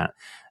do that,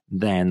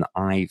 then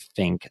I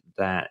think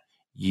that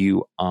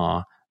you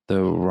are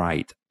the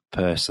right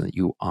person,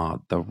 you are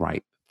the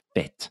right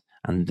fit.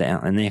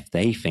 And if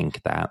they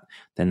think that,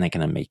 then they're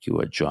going to make you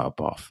a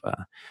job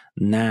offer.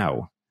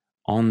 Now,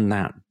 on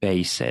that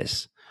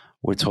basis,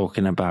 we're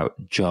talking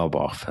about job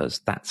offers.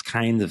 That's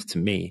kind of, to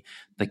me,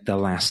 like the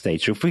last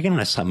stage. So if we're going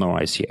to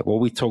summarize here, what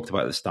we talked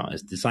about at the start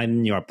is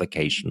designing your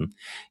application,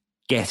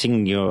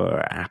 getting your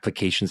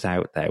applications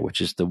out there,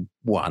 which is the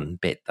one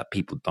bit that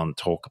people don't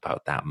talk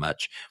about that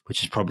much,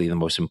 which is probably the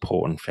most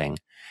important thing,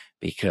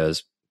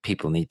 because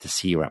people need to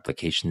see your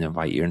application and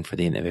invite you in for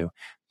the interview.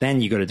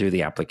 Then you got to do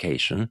the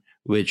application,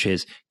 which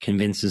is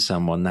convincing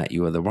someone that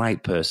you are the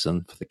right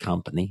person for the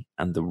company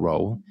and the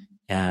role.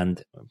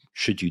 And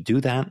should you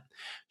do that?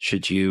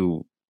 Should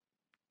you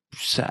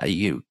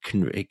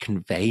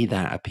convey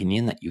that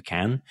opinion that you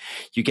can?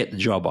 You get the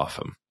job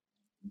offer.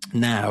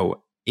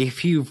 Now,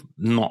 if you've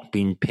not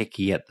been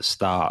picky at the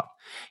start,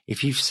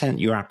 if you've sent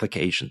your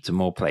application to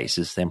more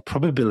places, then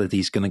probability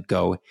is going to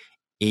go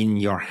in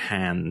your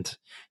hand.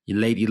 Your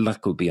lady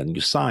luck will be on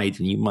your side,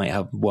 and you might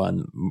have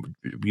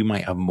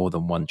more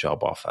than one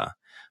job offer.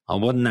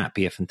 And wouldn't that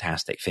be a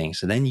fantastic thing?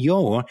 So then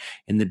you're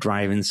in the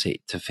driving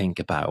seat to think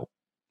about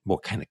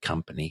what kind of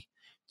company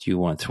do you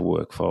want to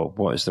work for?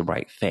 What is the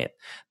right fit?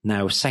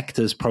 Now,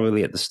 sectors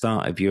probably at the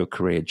start of your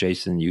career,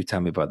 Jason, you tell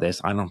me about this.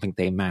 I don't think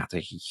they matter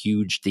a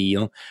huge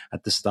deal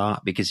at the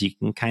start, because you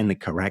can kind of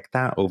correct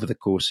that over the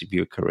course of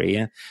your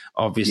career.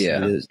 Obviously,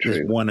 there's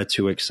one or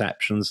two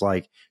exceptions,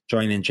 like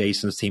joining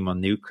Jason's team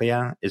on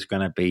nuclear is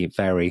going to be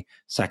very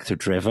sector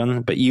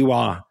driven, but you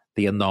are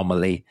the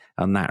anomaly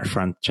on that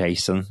front,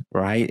 Jason,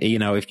 right? You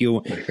know,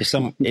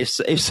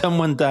 if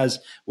someone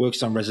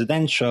works on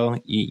residential,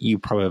 you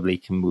probably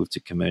can move to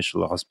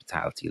commercial or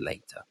hospitality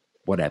later,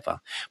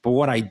 whatever. But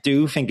what I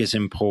do think is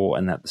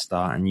important at the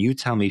start, and you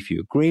tell me if you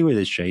agree with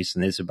this,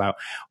 Jason, is about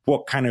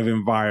what kind of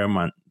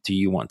environment do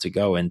you want to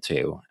go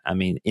into? I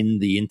mean, in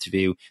the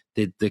interview,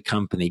 did the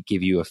company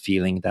give you a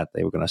feeling that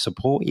they were going to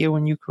support you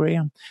in your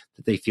career?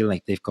 Did they feel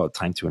like they've got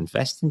time to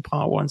invest in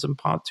part ones and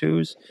part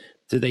twos?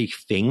 Do they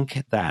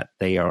think that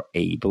they are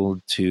able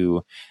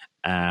to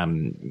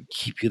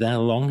keep you there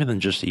longer than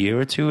just a year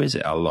or two? Is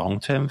it a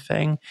long-term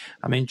thing?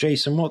 I mean,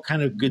 Jason, what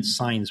kind of good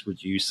signs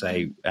would you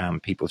say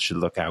people should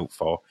look out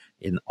for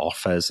in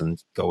offers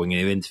and going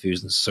into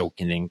interviews and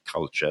soaking in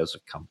cultures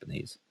of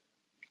companies?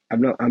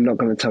 I'm not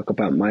going to talk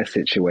about my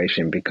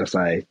situation, because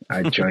I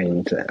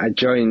joined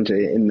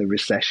in the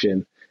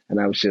recession, and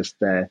I was just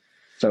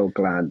so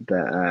glad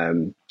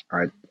that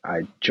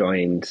I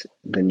joined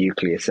the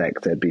nuclear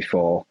sector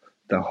before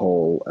the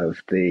whole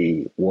of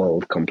the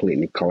world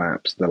completely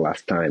collapsed the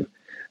last time,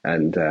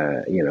 and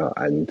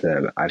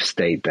I've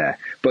stayed there.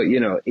 But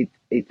I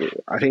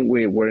think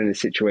we're in a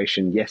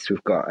situation. Yes,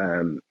 we've got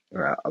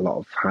a lot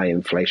of high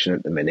inflation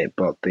at the minute,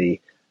 but the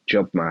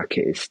job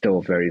market is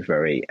still very,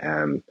 very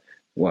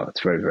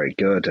it's very, very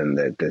good, and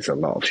there's a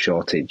lot of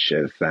shortage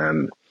of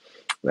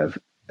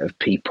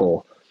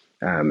people.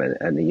 And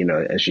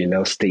as you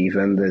know,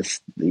 Stephen,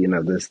 there's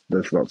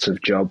lots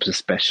of jobs,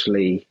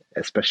 especially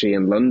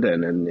in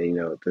London, and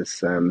there's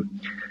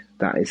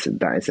that is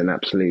an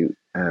absolute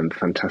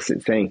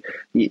fantastic thing.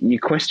 Your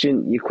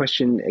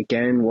question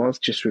again was,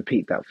 just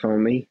repeat that for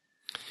me.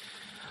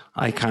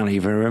 I can't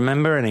even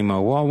remember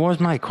anymore. What was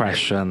my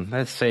question?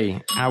 Let's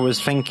see. I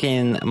was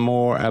thinking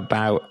more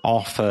about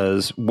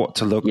offers, what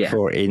to look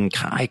for in,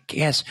 I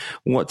guess,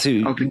 when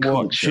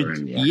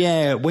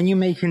you're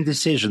making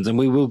decisions, and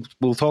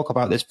we'll talk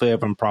about this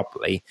further and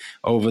properly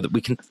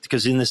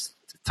because in this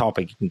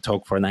topic, you can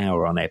talk for an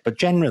hour on it. But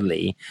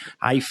generally,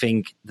 I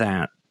think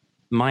that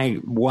my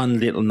one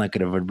little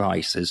nugget of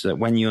advice is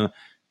that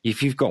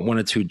if you've got one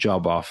or two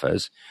job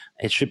offers,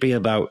 it should be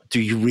about,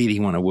 do you really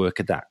want to work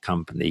at that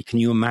company? Can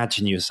you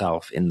imagine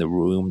yourself in the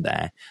room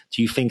there?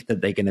 Do you think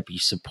that they're going to be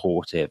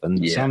supportive?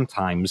 And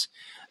sometimes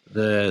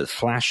the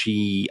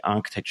flashy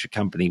architecture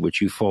company,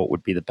 which you thought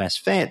would be the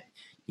best fit,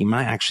 you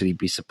might actually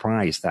be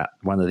surprised that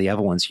one of the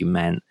other ones you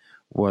meant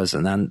was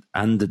an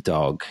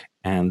underdog,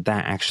 and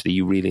that actually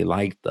you really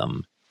liked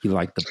them. You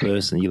like the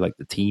person, you like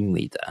the team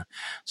leader.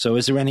 So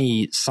is there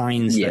any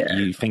signs that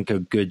you think are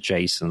good,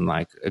 Jason,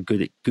 like a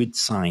good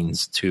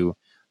signs to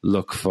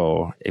look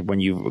for when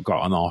you've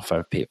got an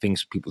offer,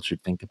 things people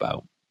should think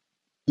about?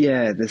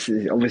 Yeah, this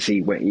is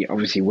obviously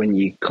when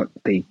you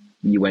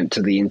went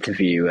to the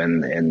interview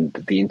and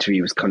the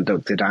interview was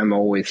conducted. I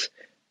always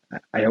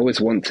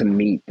want to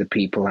meet the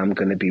people I'm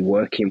going to be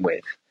working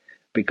with,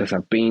 because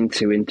I've been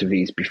to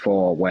interviews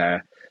before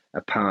where a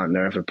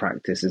partner of a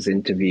practice has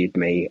interviewed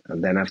me,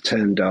 and then I've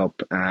turned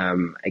up,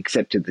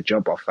 accepted the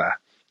job offer,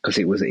 because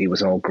it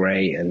was all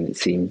great and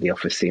the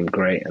office seemed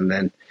great. And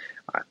then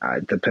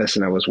the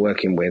person I was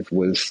working with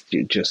was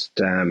just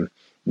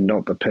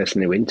not the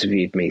person who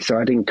interviewed me. So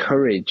I'd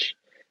encourage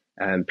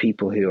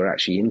people who are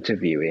actually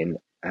interviewing,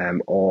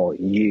 or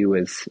you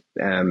as,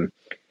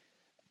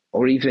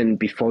 or even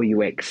before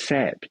you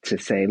accept, to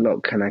say,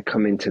 look, can I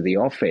come into the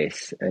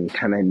office and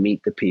can I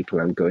meet the people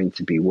I'm going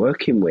to be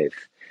working with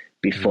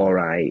before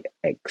I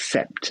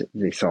accept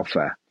this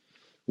offer?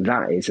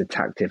 That is a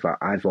tactic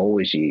I've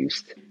always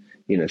used.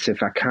 So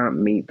if I can't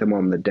meet them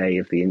on the day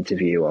of the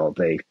interview, or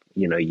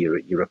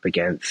you're up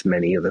against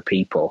many other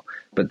people,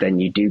 but then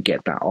you do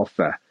get that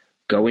offer,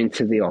 go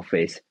into the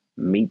office,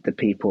 meet the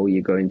people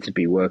you're going to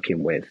be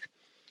working with.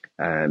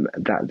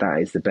 That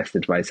is the best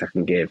advice I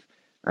can give.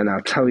 And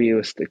I'll tell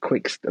you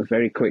a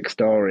very quick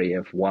story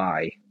of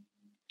why.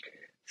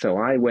 So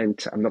I'm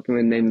not going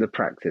to name the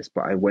practice,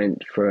 but I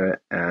went for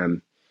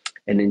an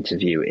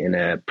interview in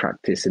a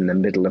practice in the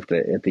middle of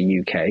the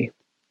UK,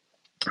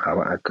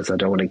 because I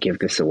don't want to give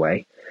this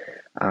away.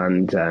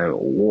 And,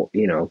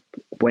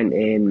 went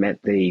in,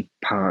 met the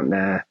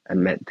partner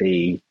and met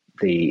the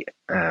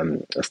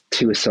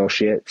two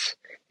associates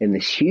in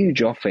this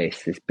huge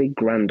office, this big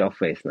grand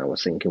office. And I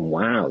was thinking,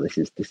 wow, this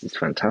is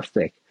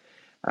fantastic.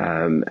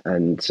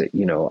 And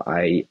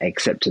I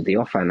accepted the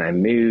offer and I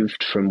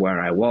moved from where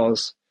I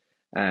was,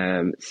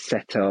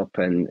 set up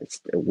and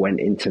went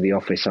into the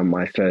office on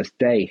my first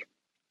day.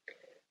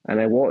 And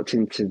I walked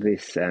into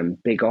this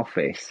big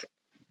office,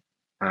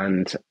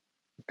 and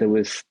there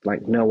was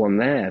like no one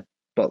there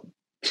but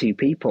two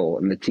people,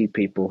 and the two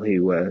people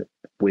who were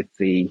with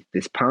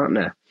this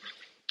partner.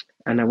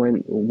 And I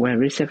went,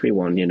 where is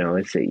everyone?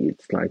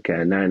 It's like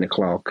 9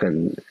 o'clock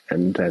and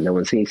no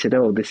one's here. He said,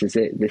 oh, this is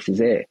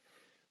it.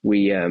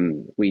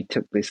 We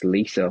took this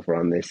lease over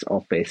on this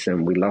office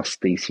and we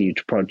lost these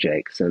huge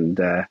projects, and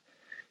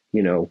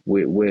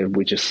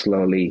we're just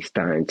slowly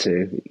starting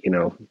to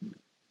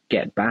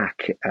get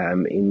back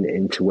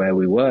into where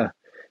we were.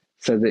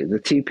 So the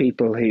two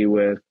people who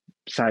were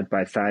side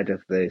by side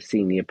of the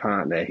senior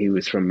partner, who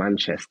was from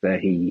Manchester,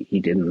 he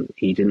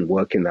didn't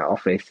work in that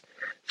office.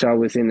 So I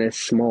was in a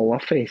small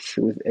office,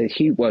 with a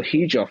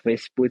huge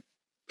office with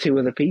two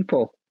other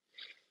people,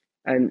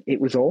 and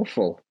it was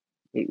awful.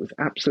 It was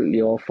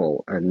absolutely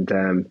awful. And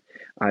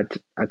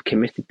I'd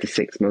committed to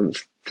 6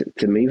 months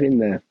to move in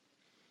there.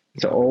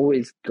 So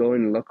always go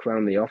and look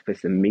around the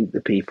office and meet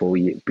the people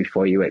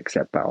before you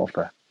accept that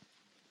offer.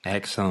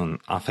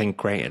 Excellent. I think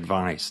great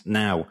advice.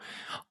 Now,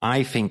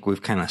 I think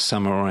we've kind of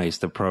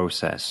summarized the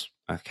process.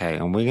 Okay.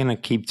 And we're going to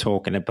keep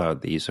talking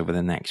about these over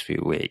the next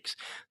few weeks.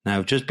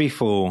 Now, just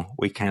before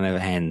we kind of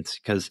end,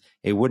 because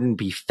it wouldn't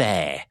be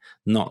fair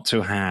not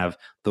to have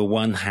the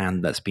one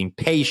hand that's been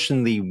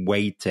patiently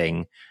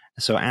waiting.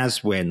 So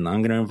Aswin,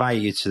 I'm going to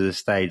invite you to the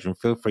stage, and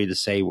feel free to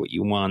say what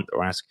you want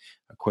or ask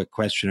a quick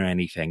question or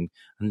anything.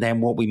 And then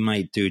what we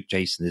might do,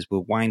 Jason, is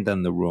we'll wind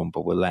down the room,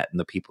 but we'll let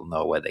the people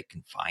know where they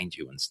can find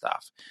you and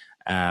stuff.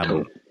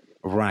 Cool.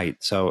 Right.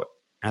 So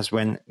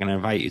Aswin, I'm going to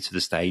invite you to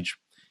the stage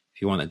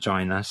if you want to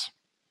join us.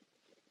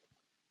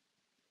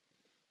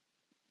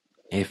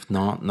 If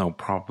not, no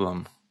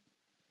problem.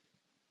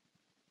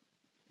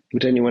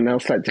 Would anyone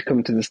else like to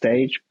come to the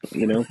stage?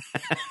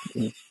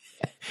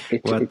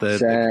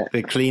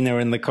 The cleaner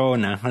in the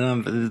corner.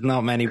 There's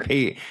not many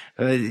people.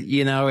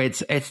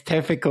 It's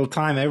typical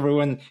time.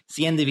 It's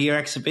the end of year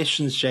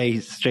exhibitions,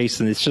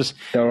 Jason.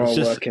 They're all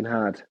working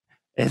hard.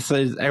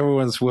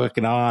 Everyone's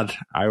working hard,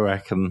 I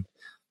reckon.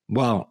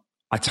 Well,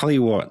 I tell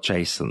you what,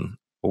 Jason.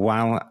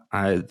 While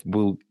I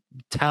will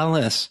tell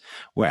us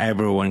where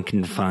everyone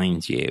can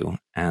find you,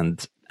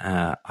 and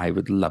I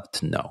would love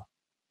to know.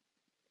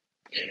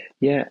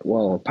 Yeah,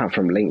 well, apart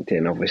from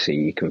LinkedIn, obviously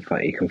you can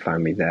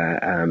find me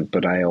there.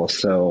 But I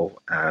also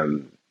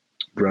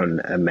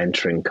run a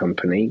mentoring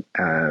company,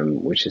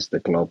 which is the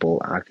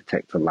Global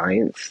Architect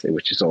Alliance,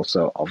 which is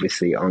also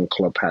obviously on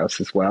Clubhouse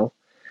as well.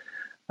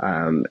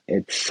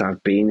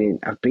 I've been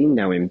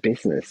now in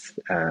business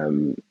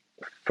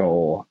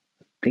for,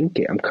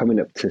 I'm coming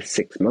up to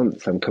 6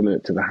 months. I'm coming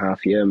up to the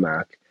half-year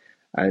mark,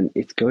 and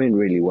it's going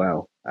really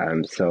well.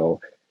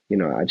 So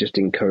I just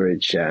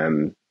encourage.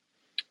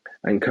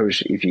 I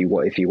encourage, if you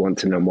want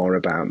to know more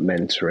about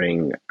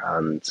mentoring,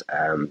 and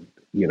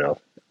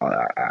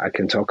I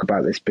can talk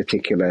about this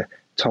particular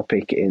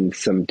topic in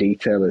some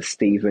detail, as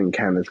Stephen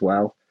can as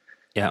well.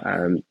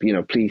 Yeah.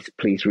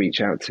 Please reach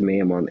out to me.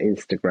 I'm on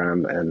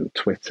Instagram and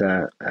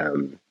Twitter.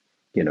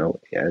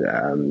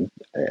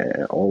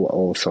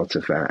 All sorts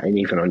of, and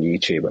even on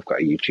YouTube. I've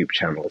got a YouTube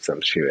channel, as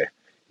I'm sure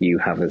you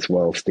have as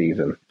well,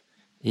 Stephen.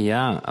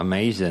 Yeah,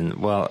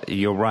 amazing. Well,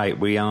 you're right.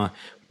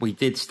 We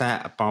did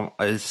set up on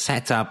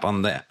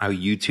our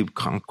YouTube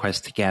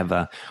conquest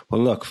together.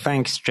 Well, look,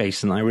 thanks,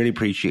 Jason. I really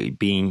appreciate you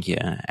being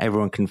here.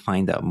 Everyone can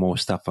find out more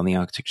stuff on the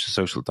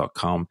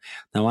architecturesocial.com.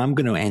 Now, I'm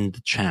going to end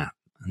the chat,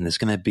 and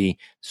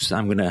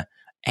I'm going to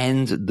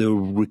end the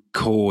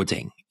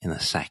recording in a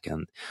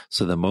second.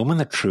 So the moment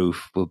of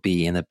truth will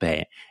be in a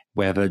bit.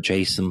 whether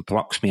Jason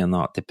blocks me or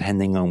not,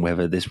 depending on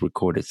whether this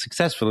recorded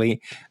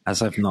successfully,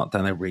 as I've not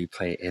done a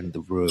replay in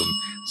the room.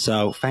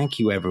 So thank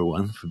you,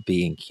 everyone, for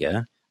being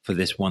here for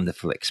this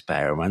wonderful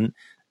experiment.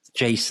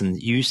 Jason,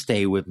 you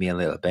stay with me a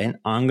little bit.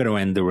 I'm going to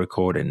end the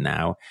recording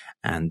now.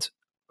 And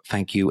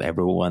thank you,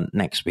 everyone.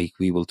 Next week,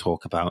 we will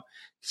talk about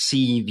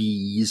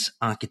CVs,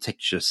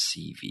 architecture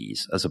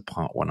CVs, as a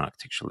Part 1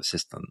 architectural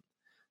assistant.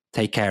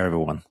 Take care,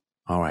 everyone.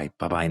 All right.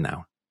 Bye-bye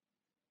now.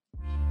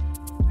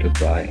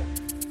 Goodbye.